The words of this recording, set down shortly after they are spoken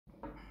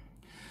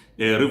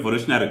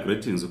Revolutionary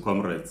greetings,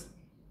 comrades.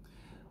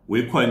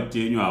 We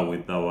continue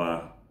with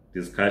our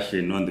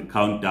discussion on the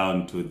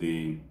countdown to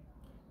the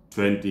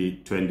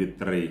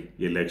 2023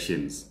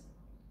 elections.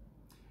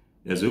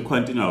 As we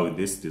continue with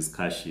this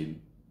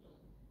discussion,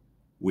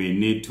 we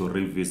need to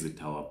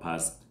revisit our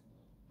past.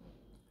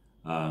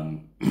 I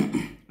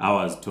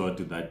was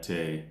taught that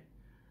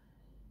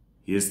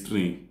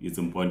history is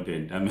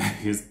important. I'm a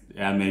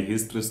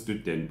history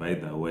student, by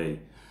the way.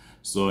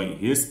 So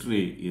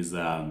history is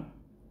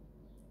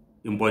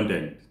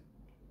important,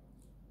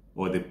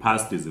 or the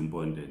past is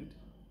important.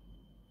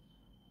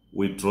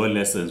 We draw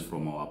lessons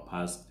from our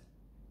past.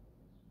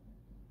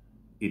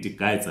 It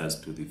guides us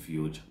to the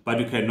future, but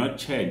we cannot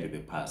change the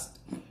past.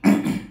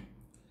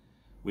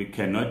 We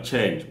cannot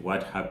change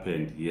what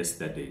happened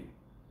yesterday.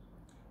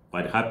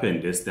 What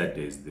happened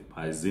yesterday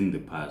is in the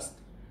past,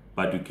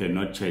 but we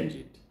cannot change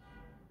it.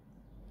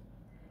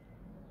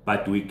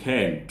 But we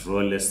can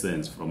draw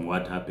lessons from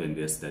what happened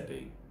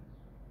yesterday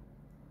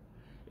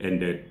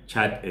and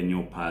chart a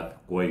new path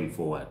going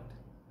forward.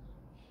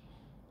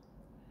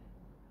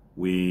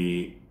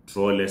 We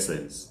draw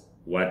lessons.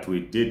 What we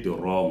did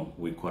wrong,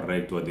 we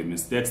correct, or the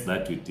mistakes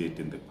that we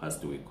did in the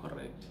past, we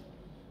correct.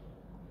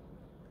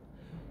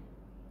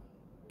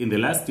 In the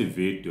last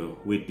video,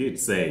 we did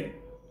say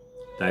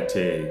that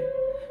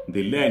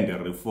the land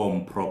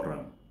reform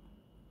program,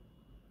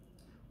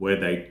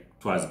 whether it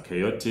was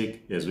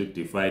chaotic as we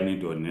define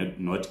it or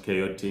not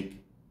chaotic,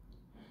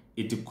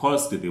 it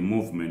cost the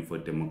Movement for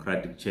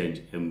Democratic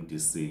Change,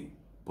 MDC,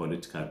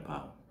 political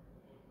power.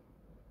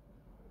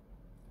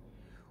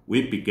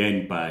 We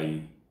began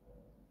by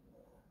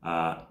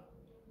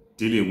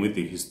dealing with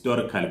the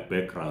historical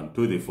background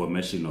to the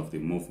formation of the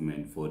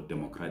Movement for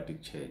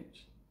Democratic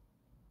Change.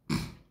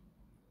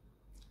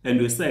 And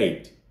we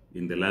said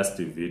in the last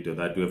video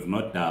that we have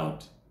no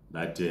doubt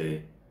that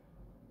the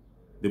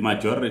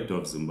majority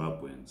of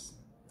Zimbabweans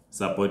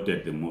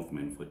supported the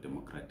Movement for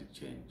Democratic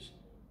Change.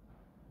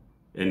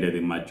 And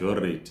the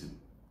majority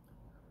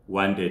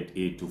wanted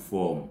it to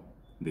form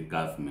the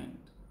government.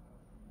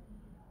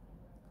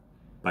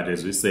 But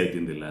as we said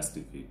in the last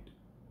video,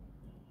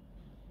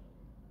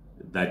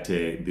 that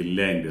the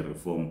land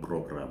reform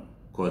program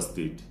cost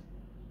it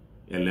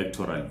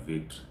electoral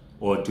victory,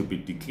 or to be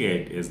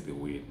declared as the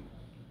win.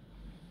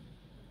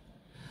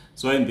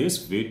 So in this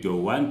video,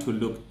 we want to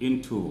look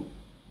into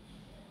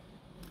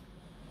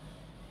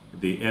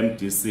the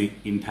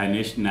MDC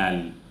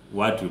international,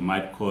 what we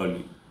might call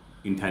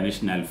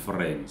international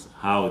friends,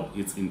 how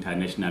its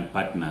international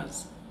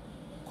partners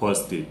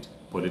cost it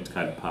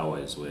political power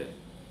as well,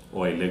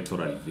 or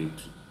electoral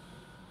victory.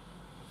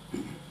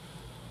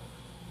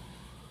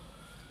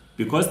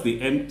 Because the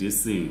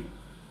MDC,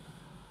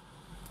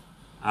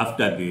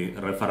 after the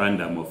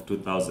referendum of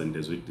 2000,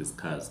 as we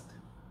discussed,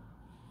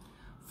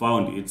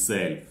 found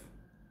itself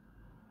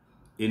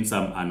in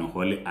some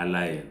unholy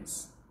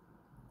alliance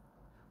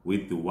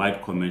with the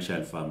white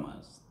commercial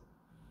farmers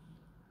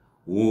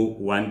who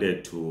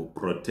wanted to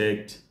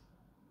protect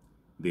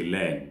the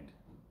land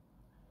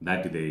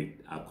that they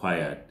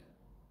acquired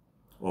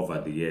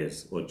over the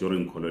years or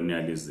during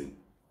colonialism.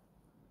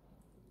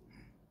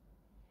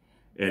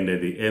 And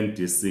the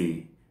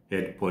MDC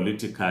had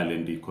political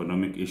and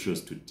economic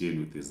issues to deal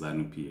with the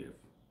ZANU-PF.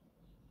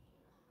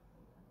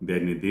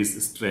 Then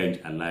this strange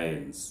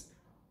alliance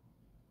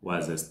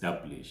was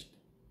established.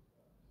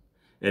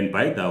 And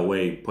by the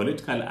way,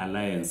 political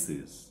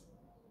alliances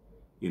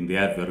in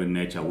their very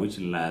nature, which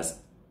last,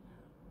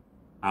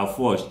 are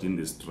forged in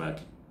the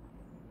struggle,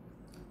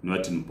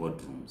 not in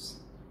boardrooms.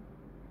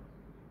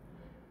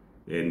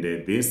 And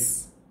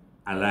this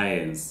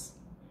alliance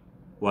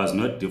was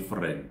not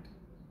different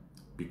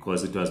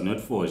because it was not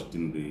forged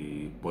in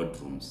the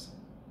boardrooms.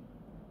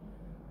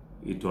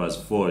 It was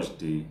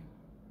forged in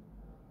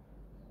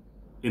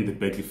the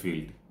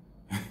battlefield.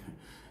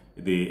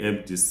 The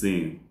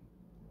MDC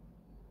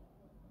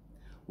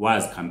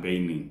was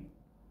campaigning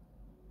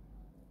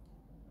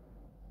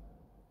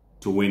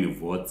to win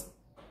votes,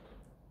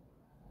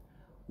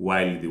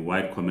 while the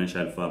white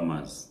commercial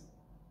farmers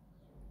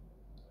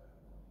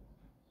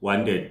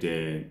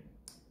wanted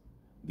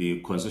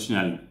the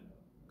constitutional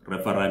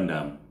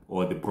referendum,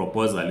 or the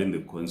proposal in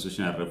the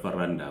constitutional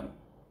referendum,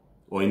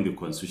 or in the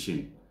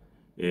constitution,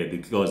 the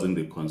clause in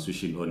the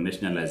constitution on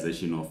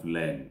nationalization of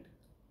land,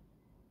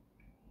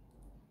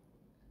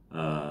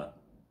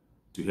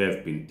 to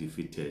have been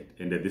defeated.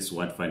 And this is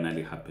what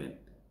finally happened.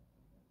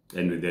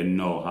 And we then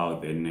know how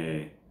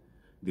then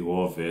the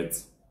war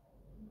vets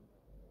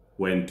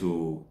went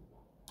to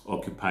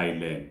occupy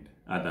land.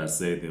 Others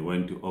say they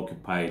went to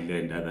occupy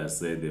land, others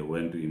say they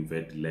went to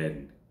invade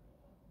land,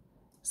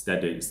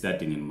 starting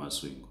in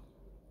Maswingo.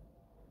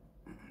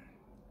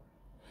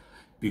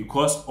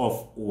 Because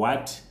of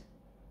what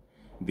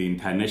the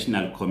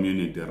international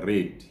community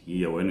read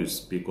here, when we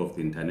speak of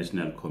the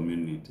international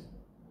community,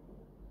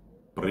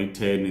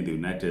 Britain, the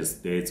United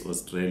States,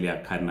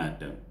 Australia,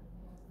 Canada,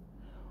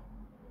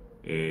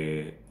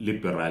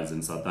 liberals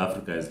in South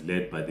Africa is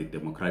led by the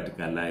Democratic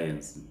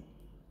Alliance.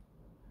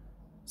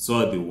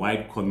 saw the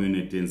white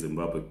community in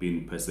Zimbabwe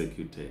being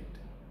persecuted,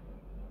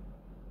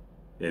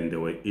 and there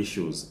were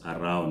issues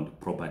around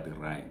property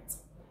rights.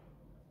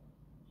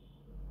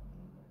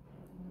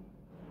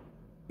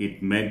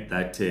 It meant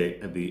that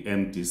the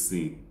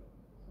MDC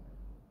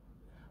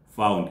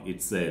found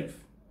itself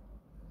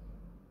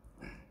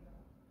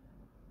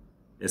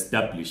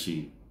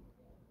establishing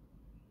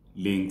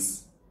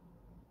links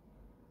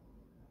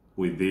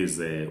with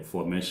these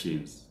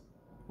formations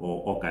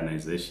or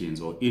organizations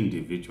or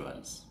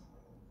individuals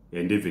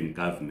and even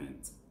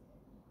governments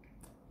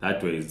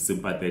that were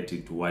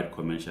sympathetic to white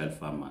commercial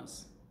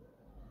farmers.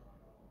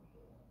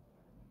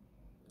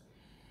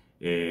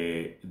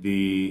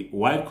 The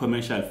white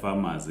commercial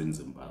farmers in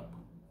Zimbabwe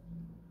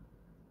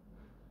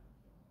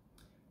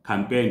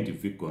campaigned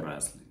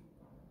vigorously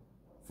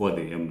for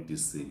the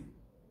MDC,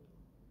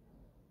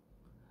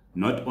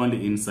 not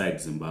only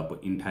inside Zimbabwe,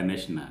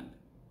 internationally.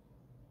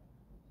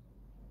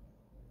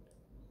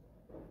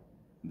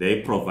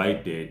 They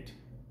provided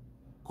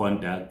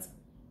contacts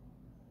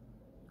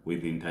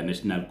with the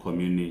international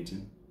community.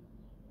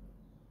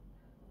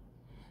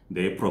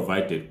 They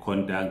provided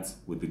contacts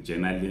with the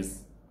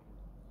journalists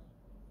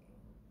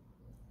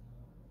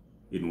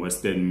in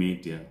Western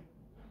media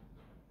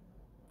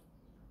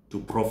to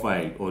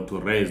profile or to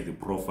raise the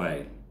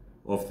profile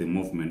of the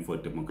movement for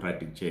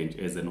democratic change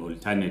as an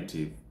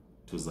alternative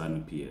to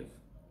ZANU-PF.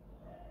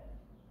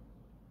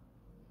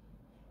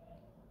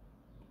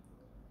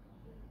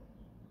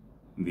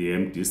 The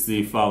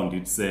MDC found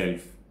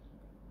itself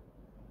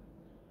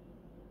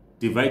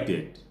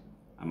divided,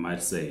 I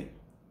might say,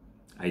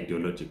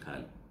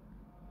 ideological.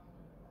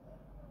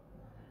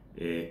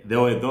 There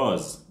were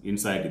those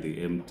inside the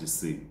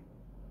MDC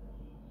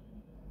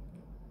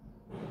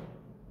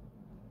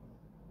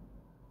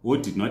who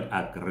did not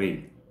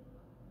agree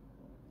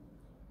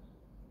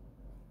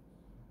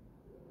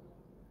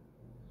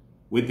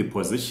with the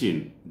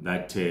position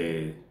that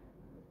the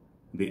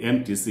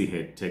MDC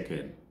had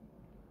taken,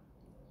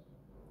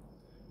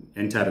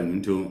 entering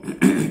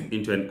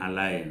into an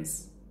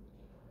alliance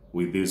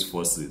with these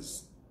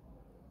forces.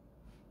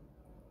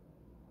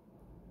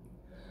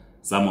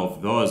 Some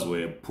of those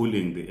were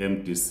pulling the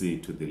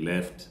MDC to the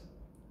left,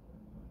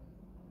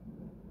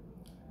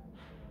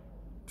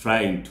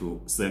 trying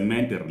to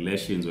cement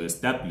relations or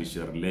establish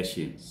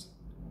relations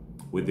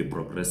with the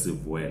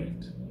progressive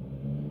world.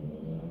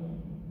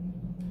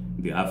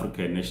 The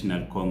African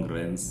National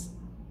Congress,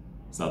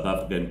 South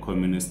African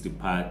Communist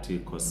Party,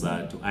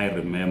 COSATU. I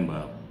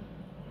remember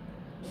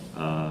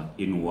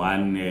in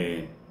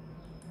one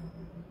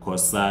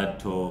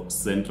COSATU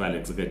Central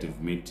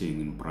Executive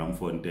meeting in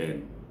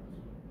Braamfontein,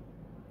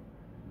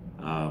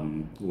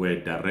 we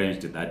had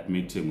arranged that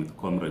meeting with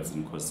comrades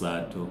in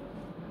COSATU.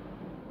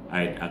 I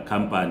had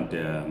accompanied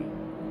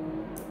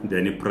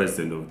the new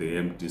president of the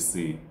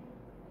MDC,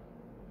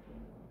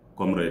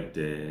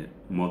 Comrade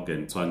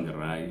Morgan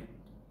Tsvangirai,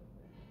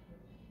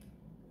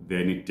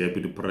 then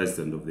deputy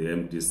president of the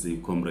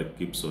MDC, Comrade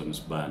Gibson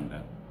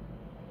Sbanda,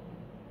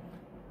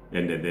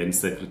 and then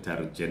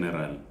Secretary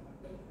General,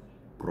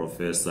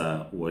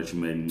 Professor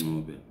Watchman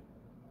Ncube.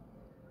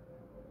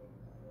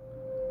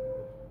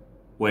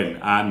 Well,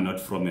 I'm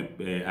not from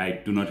I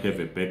do not have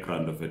a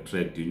background of a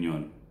trade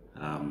union.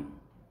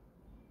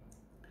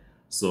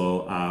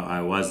 So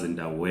I wasn't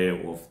aware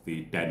of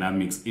the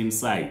dynamics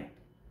inside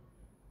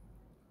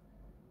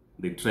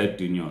the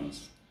trade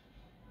unions.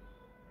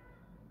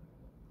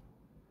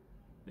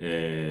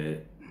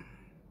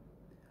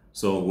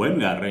 So when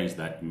we arranged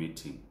that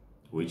meeting,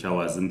 which I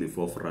was in the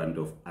forefront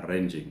of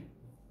arranging,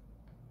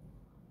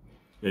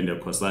 and the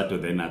COSATU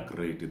then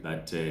agreed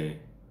that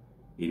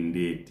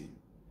indeed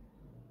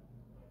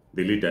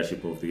the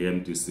leadership of the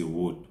MDC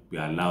would be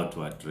allowed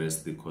to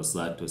address the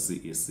COSATU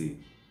CEC.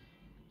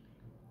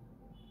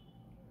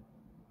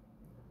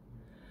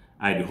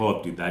 I'd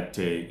hoped that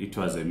it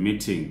was a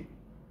meeting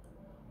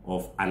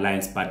of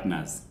alliance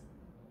partners,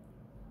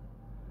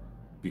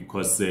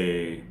 because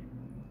here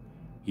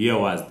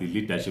was the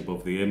leadership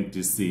of the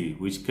MDC,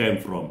 which came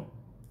from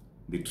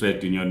the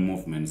trade union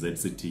movement,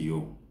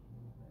 ZCTU,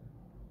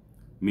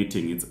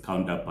 meeting its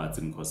counterparts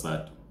in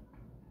COSATU.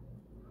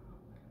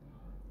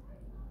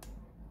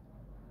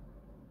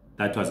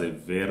 That was a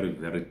very,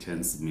 very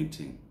tense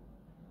meeting.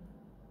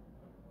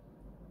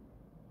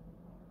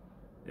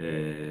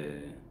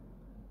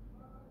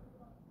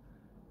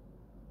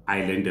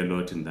 I learned a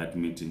lot in that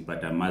meeting,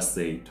 but I must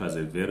say it was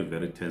a very,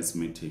 very tense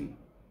meeting,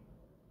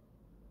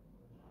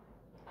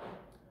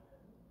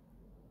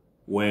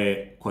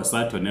 where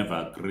COSATU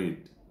never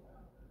agreed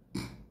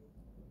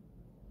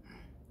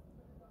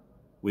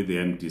with the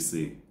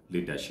MDC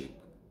leadership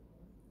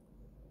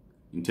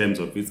in terms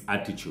of its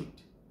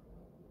attitude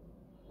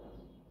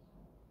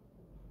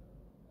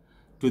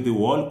to the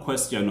whole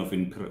question of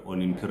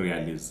on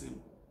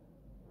imperialism.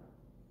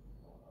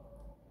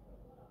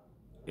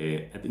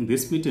 I think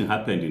this meeting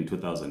happened in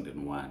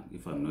 2001,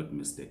 if I'm not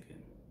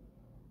mistaken.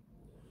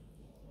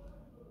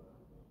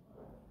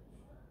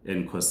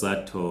 And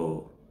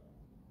COSATU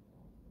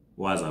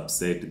was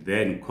upset.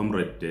 Then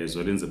Comrade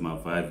Zolinze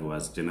Mavavi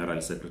was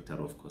General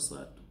Secretary of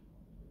COSATU.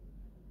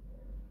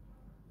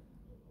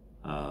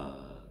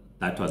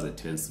 that was a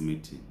tense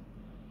meeting.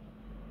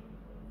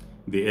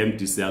 The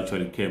MDC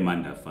actually came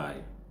under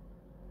fire.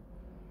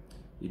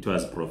 It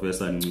was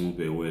Professor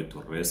Ncube who had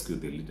to rescue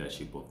the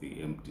leadership of the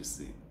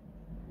MDC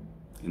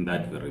in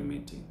that very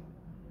meeting.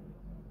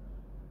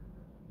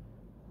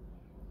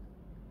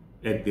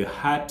 At the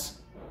heart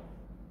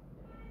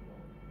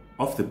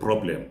of the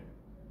problem,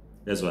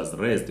 as was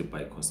raised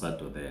by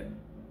COSATU then,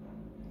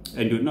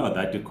 and you know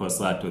that the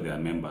COSATU, they are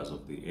members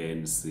of the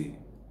ANC,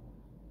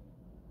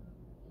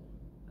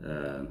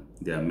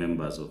 they are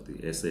members of the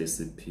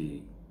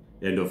SACP,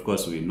 and of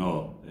course we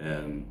know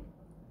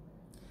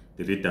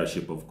the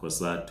leadership of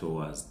COSATU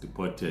was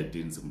deported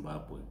in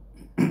Zimbabwe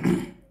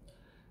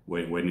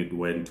when it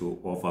went to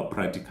offer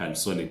practical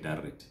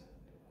solidarity,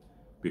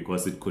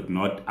 because it could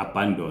not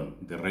abandon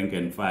the rank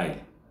and file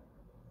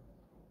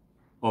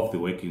of the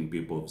working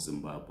people of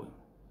Zimbabwe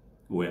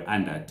who were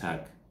under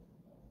attack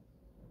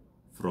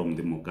from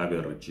the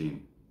Mugabe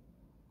regime.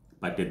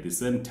 But at the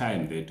same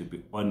time, they had to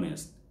be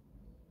honest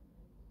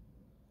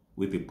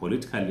with the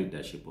political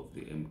leadership of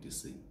the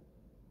MDC.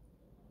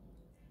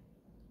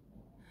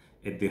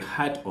 At the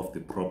heart of the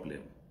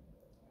problem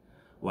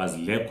was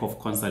lack of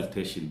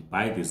consultation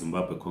by the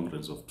Zimbabwe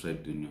Congress of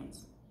Trade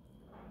Unions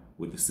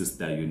with the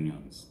sister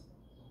unions,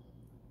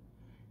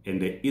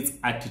 and its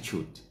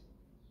attitude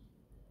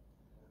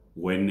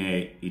when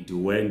it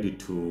went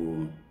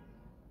to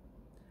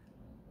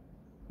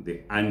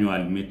the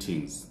annual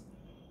meetings,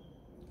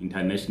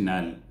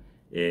 international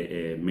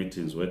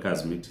meetings,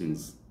 workers'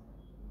 meetings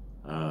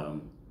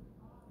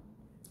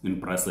in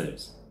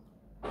Brussels,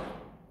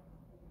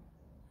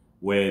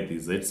 where the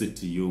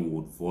ZCTU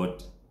would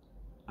vote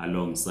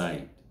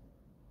alongside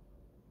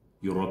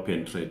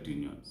European trade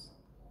unions.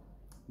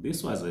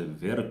 This was a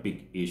very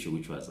big issue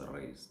which was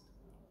raised.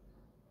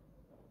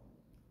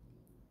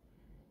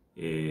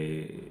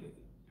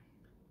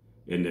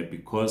 And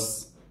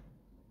because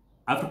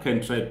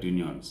African trade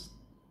unions,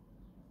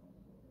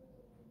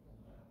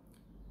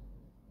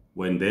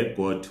 when they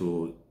go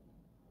to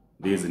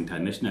these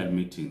international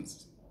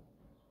meetings,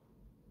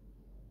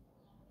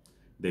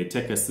 they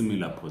take a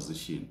similar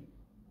position.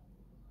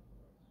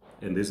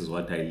 And this is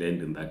what I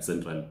learned in that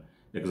Central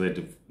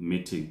Executive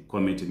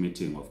Committee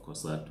meeting of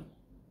COSATU.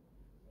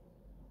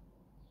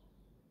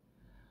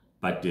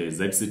 But the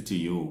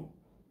ZCTU,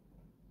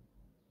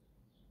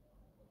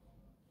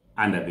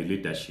 under the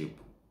leadership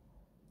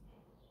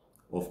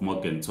of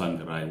Morgan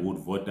Tsvangirai, would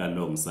vote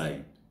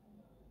alongside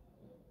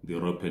the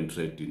European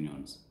trade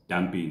unions,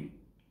 dumping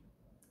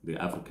the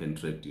African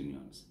trade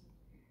unions.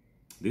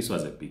 This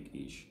was a big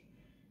issue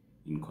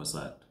in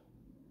COSATU.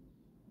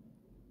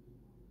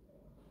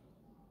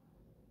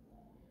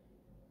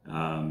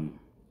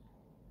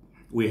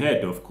 We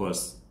had, of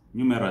course,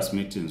 numerous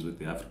meetings with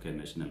the African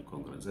National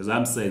Congress. As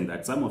I'm saying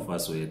that some of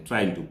us were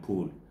trying to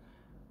pull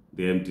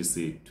the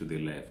MDC to the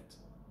left.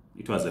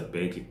 It was a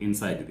battle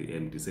inside the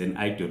MDC, an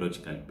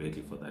ideological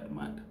battle for that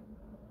matter.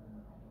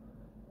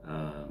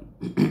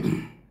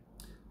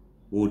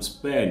 We would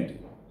spend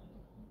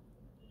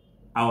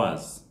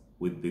hours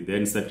with the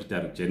then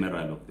Secretary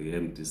General of the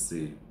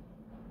MDC,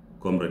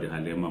 Comrade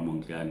Halema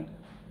Mondlane,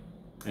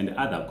 and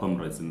other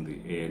comrades in the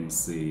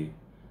ANC,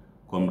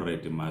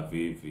 Comrade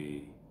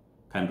Mavivi,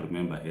 can't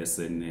remember her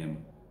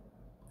surname,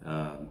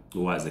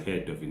 who was the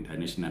head of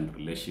international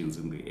relations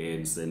in the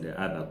ANC, and the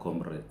other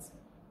comrades.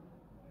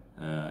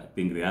 I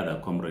think the other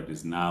comrade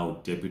is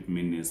now Deputy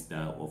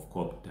Minister of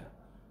COPTA.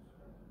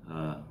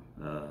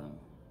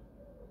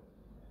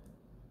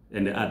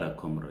 And the other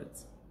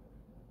comrades.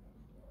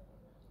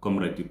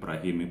 Comrade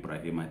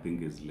Ibrahim, I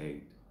think is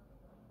late.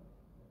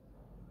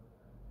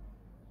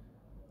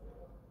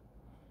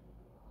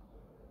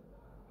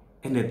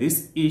 And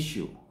this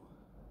issue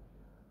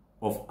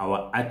of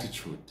our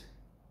attitude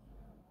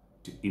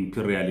to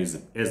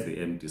imperialism as the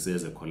MDC,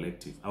 as a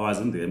collective. I was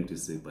in the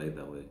MDC, by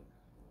the way.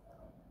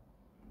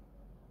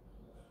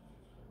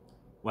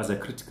 Was a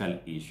critical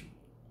issue.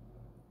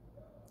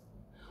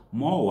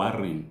 More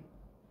worrying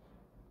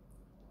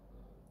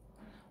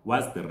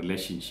was the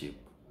relationship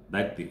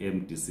that the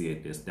MDC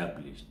had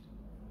established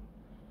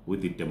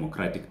with the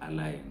Democratic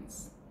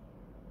Alliance.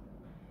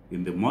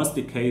 In the most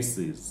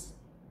cases,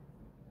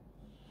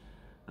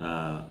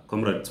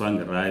 Comrade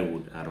Tsvangirai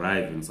would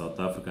arrive in South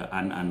Africa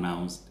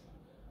unannounced.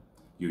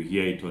 You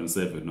hear it on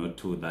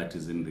 702 that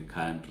is in the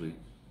country,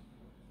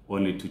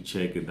 only to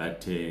check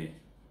that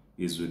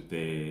is with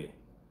the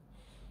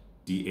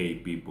DA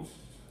people,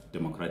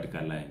 Democratic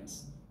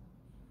Alliance.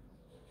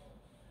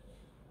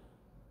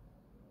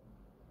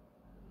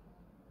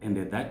 And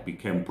that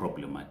became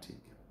problematic.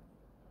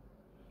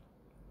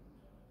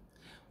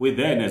 We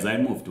then, as I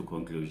move to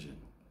conclusion,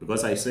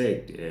 because I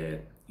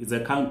said it's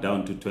a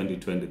countdown to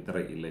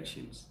 2023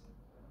 elections.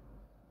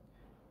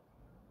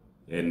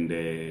 And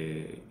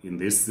in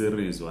this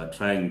series, we are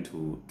trying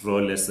to draw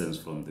lessons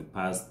from the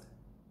past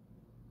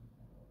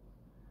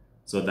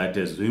so that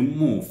as we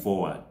move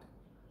forward,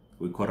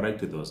 we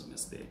correct those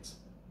mistakes.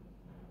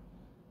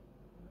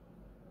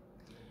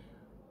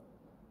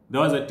 There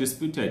was a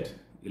disputed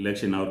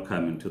election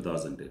outcome in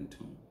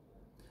 2002.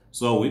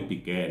 So we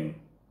began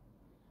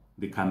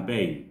the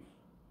campaign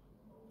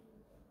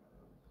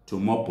to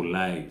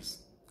mobilize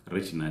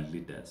regional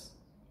leaders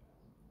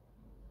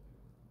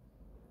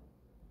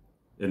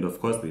and of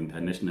course the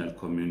international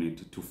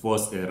community to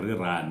force a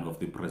rerun of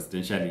the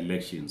presidential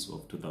elections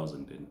of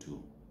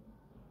 2002.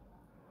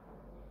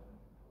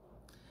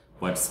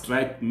 What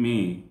struck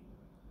me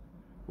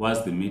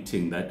was the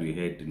meeting that we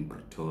had in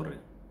Pretoria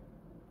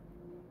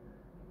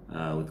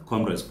with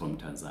comrades from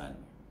Tanzania.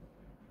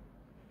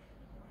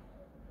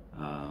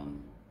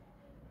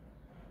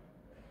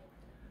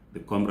 The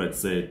comrade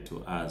said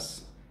to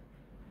us,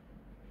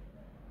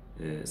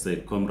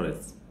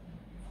 comrades,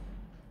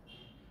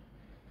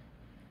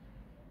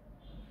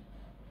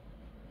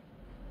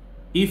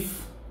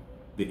 if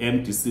the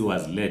MDC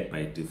was led by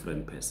a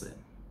different person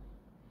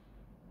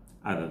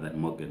other than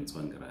Morgan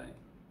Tsvangirai,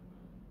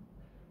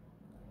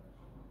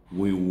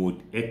 we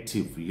would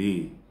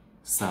actively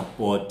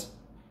support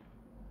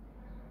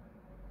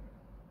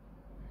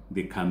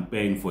the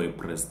campaign for a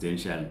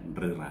presidential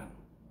rerun.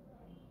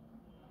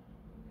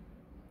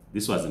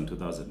 This was in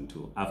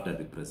 2002, after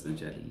the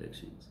presidential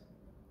elections.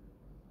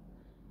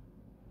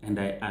 And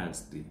I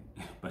asked,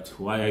 but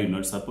why are you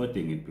not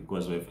supporting it?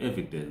 Because we have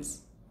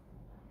evidence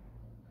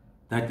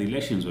that the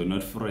elections were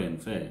not free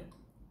and fair.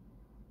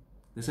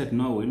 They said,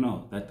 no, we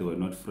know that they were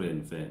not free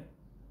and fair.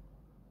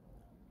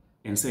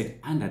 And said,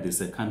 under the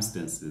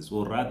circumstances,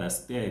 we'll rather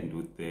stand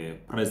with the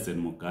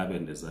President Mugabe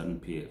and the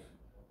ZANU-PF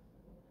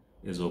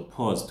as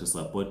opposed to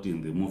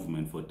supporting the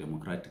movement for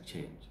democratic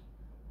change.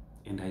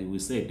 And we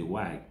said,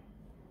 why?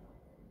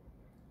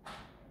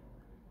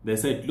 They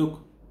said,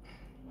 look,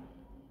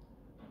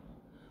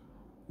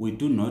 we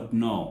do not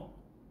know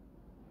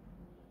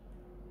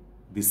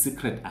the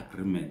secret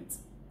agreements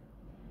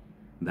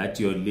that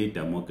your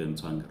leader, Morgan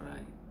Tsvangirai,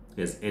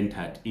 has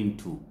entered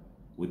into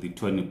with the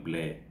Tony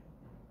Blair,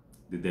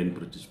 the then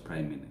British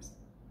Prime Minister.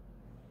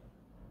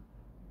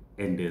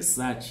 And as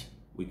such,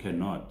 we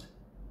cannot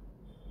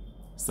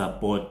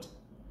support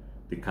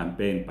the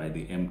campaign by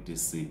the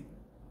MDC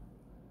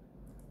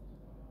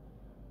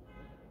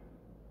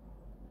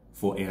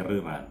for a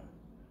rerun,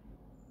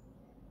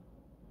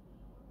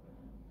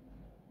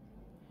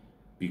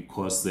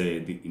 because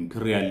the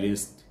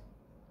imperialist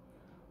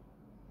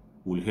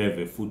will have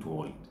a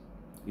foothold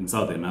in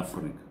Southern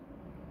Africa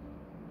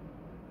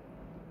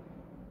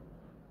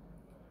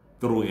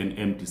through an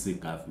MDC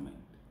government,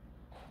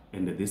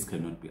 and this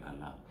cannot be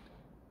allowed.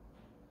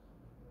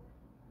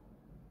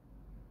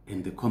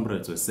 And the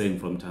comrades were saying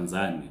from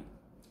Tanzania,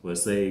 were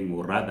saying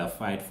we'll rather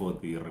fight for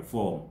the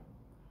reform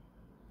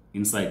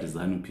inside the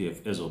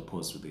ZANU-PF as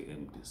opposed to the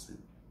MDC.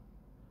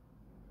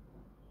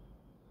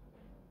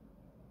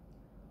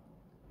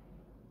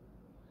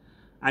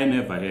 I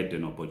never had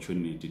an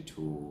opportunity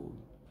to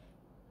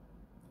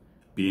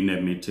be in a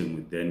meeting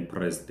with then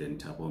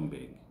President Thabo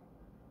Mbeki.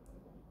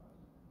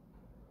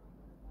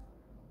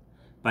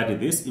 But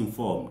this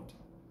informed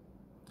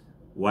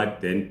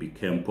what then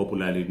became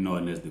popularly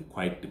known as the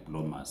quiet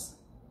diplomacy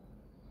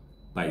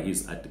by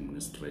his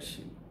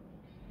administration.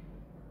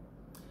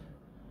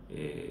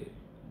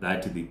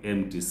 That the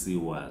MDC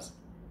was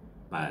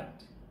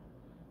but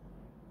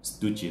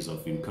stooges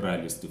of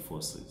imperialist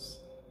forces.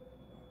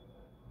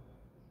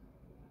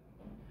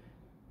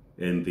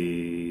 And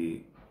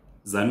the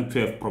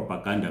ZANU-PF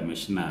propaganda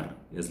machinery,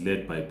 as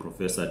led by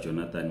Professor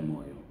Jonathan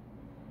Moyo,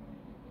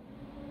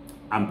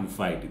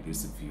 amplified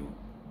this view.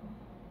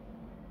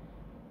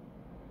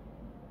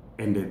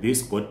 And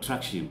this got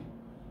traction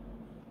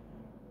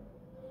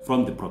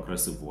from the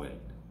progressive world,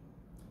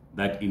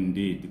 that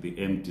indeed the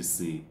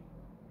MDC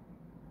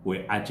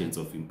were agents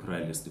of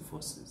imperialist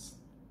forces.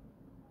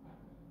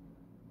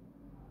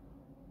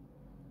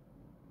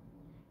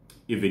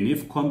 Even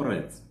if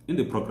comrades in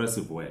the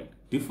progressive world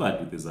differed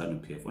with the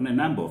ZANU-PF on a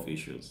number of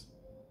issues.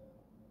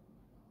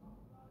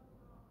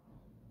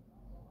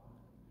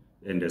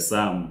 And as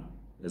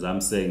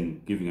I'm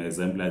saying, giving an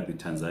example like the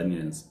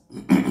Tanzanians,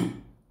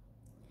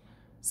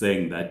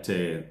 saying that,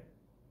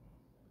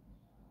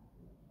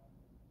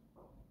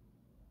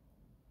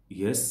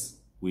 yes,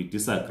 we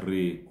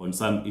disagree on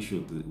some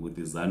issues with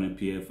the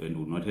ZANU-PF and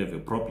would not have a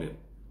problem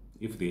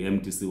if the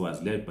MDC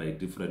was led by a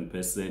different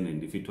person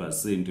and if it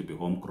was seen to be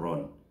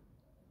homegrown,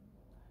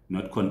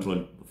 not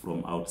controlled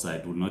from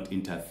outside, will not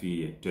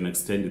interfere to an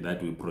extent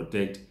that we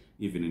protect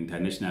even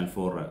international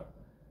fora,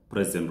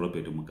 President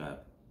Robert Mugabe.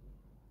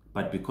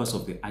 But because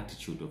of the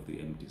attitude of the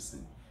MDC,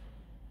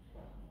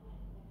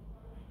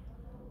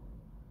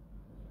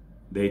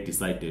 they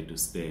decided to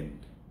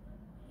stand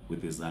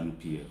with the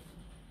ZANU-PF,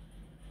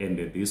 and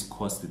this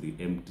cost the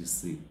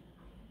MDC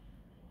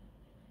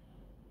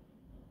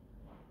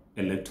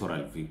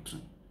electoral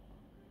victory.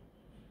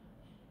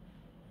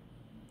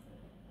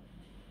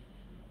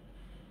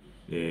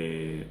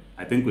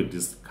 I think we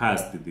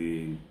discussed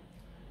the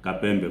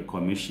Kapembe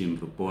Commission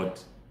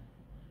report,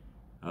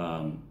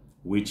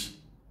 which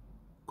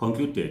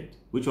concluded,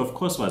 which of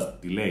course was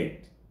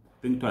delayed.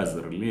 I think it was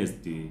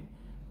released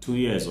 2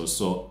 years or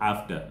so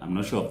after, I'm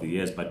not sure of the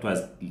years, but it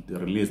was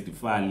released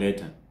far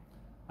later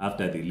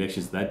after the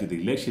elections, that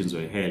the elections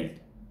were held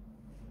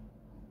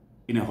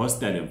in a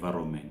hostile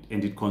environment,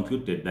 and it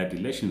concluded that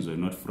elections were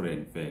not free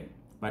and fair.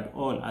 But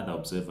all other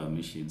observer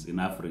missions in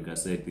Africa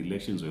said the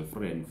elections were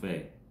free and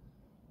fair.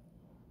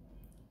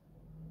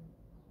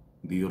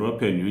 The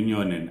European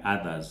Union and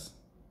others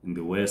in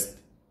the West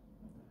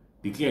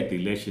declared the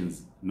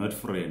elections not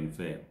free and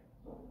fair.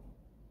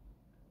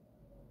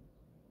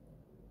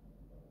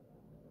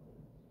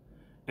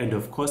 And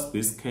of course,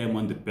 this came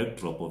on the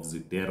backdrop of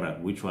Zidera,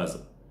 which was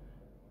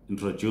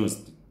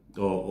introduced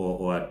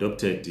or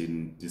adopted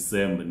in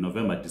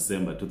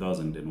November-December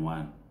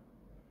 2001,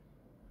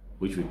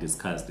 which we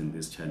discussed in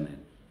this channel.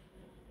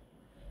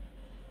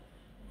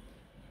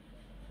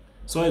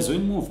 So as we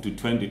move to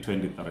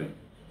 2023,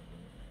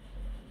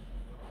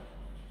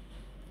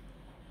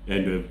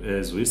 and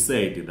as we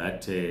said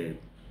that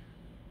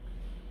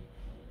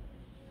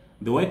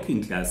the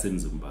working class in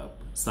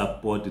Zimbabwe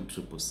supported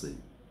Triple C.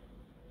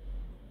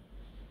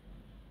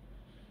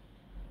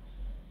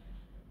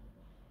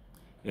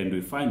 And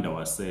we find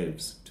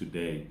ourselves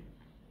today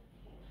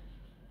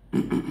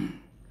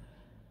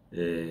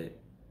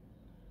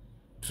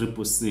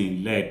Triple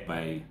C led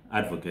by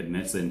Advocate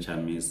Nelson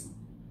Chamisa,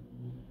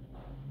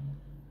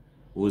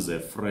 who is a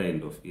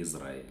friend of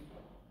Israel.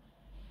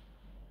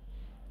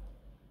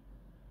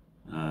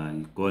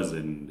 He goes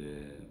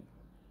and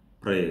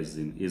prays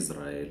in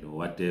Israel or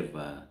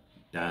whatever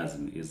he does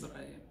in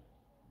Israel.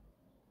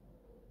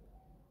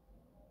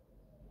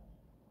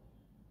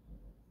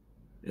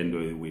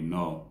 And we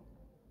know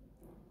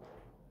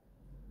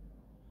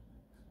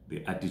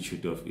the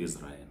attitude of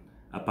Israel,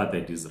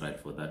 apartheid Israel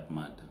for that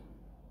matter.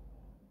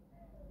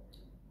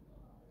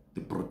 The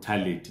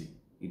brutality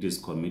it is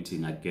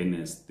committing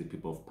against the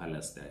people of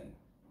Palestine.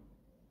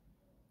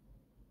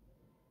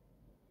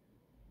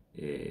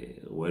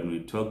 When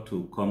we talk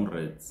to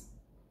comrades,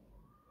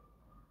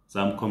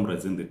 some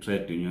comrades in the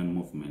trade union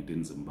movement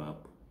in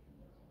Zimbabwe,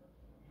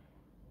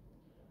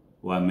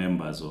 who are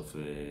members of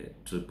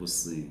Triple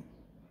C,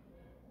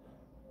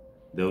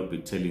 they will be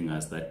telling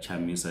us that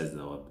Chamisa is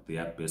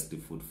their best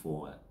foot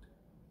forward.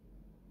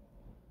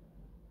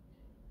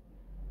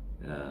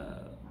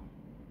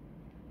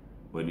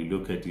 When you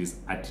look at his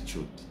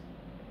attitude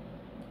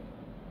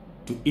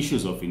to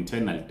issues of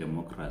internal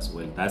democracy,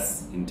 well,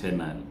 that's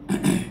internal.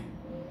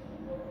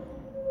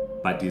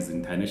 But his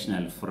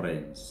international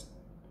friends,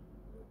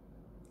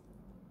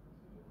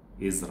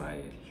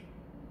 Israel,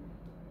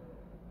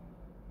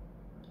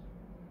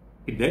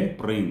 it then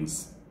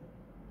brings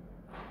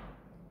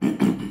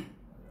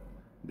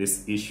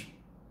this issue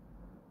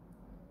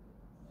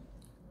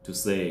to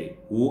say,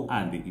 who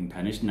are the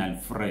international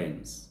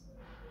friends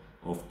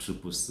of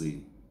Triple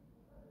C?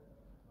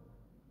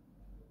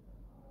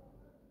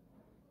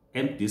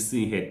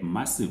 MDC had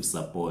massive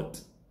support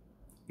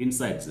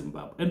inside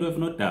Zimbabwe, and we have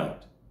no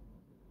doubt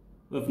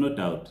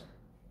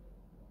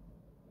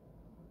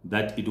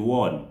that it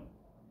won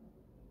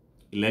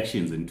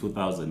elections in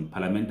 2000,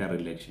 parliamentary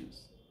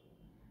elections.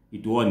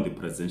 It won the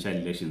presidential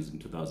elections in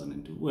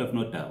 2002. We have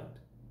no doubt.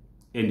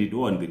 And it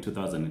won the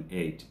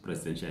 2008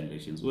 presidential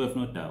elections. We have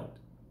no doubt.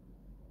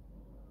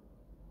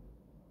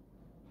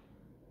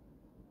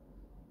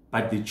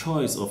 But the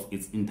choice of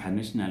its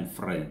international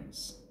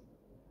friends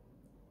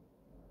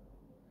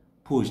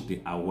pushed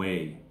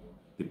away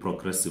the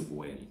progressive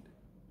world,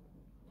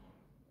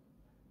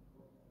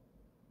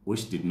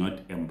 which did not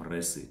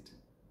embrace it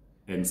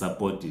and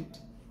support it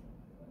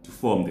to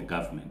form the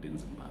government in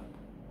Zimbabwe.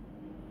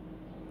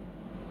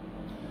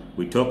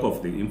 We talk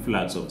of the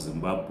influx of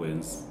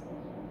Zimbabweans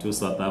to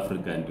South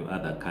Africa and to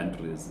other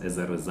countries as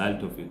a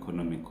result of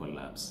economic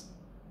collapse.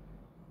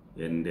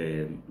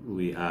 And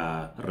we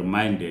are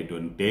reminded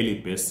on a daily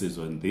basis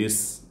on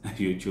this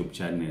YouTube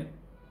channel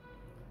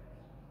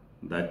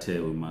that we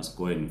must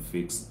go and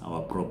fix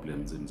our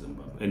problems in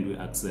Zimbabwe, and we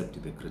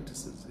accept the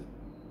criticism.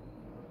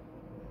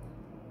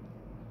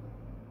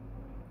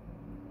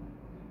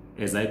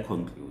 As I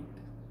conclude,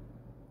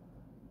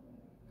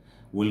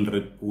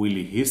 will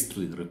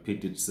history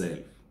repeat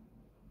itself,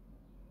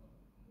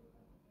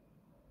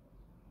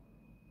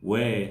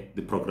 where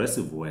the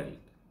progressive world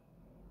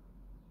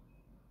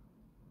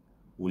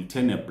will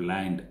turn a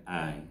blind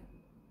eye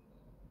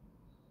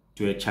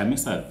to a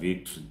Chamisa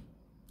victory,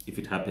 if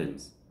it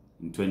happens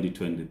in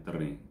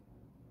 2023,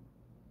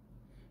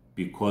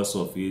 because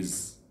of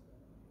his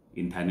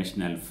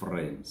international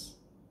friends,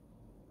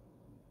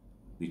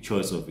 the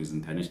choice of his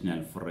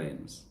international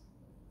friends,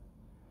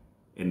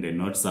 and they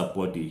not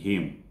support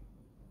him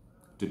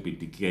to be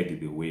declared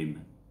the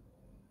winner,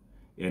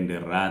 and they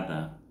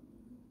rather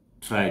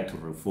try to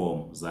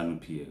reform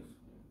ZANU-PF.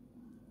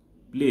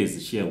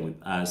 Please share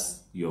with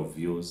us your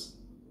views.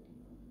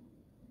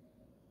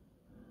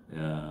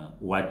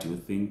 What do you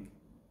think?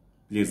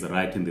 Please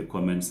write in the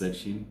comment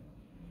section.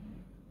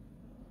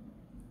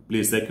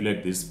 Please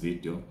circulate this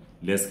video.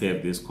 Let's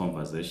have this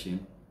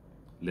conversation.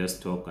 Let's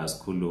talk as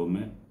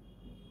Kulume.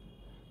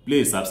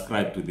 Please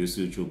subscribe to this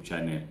YouTube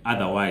channel.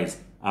 Otherwise,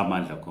 I'm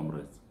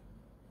Comrades.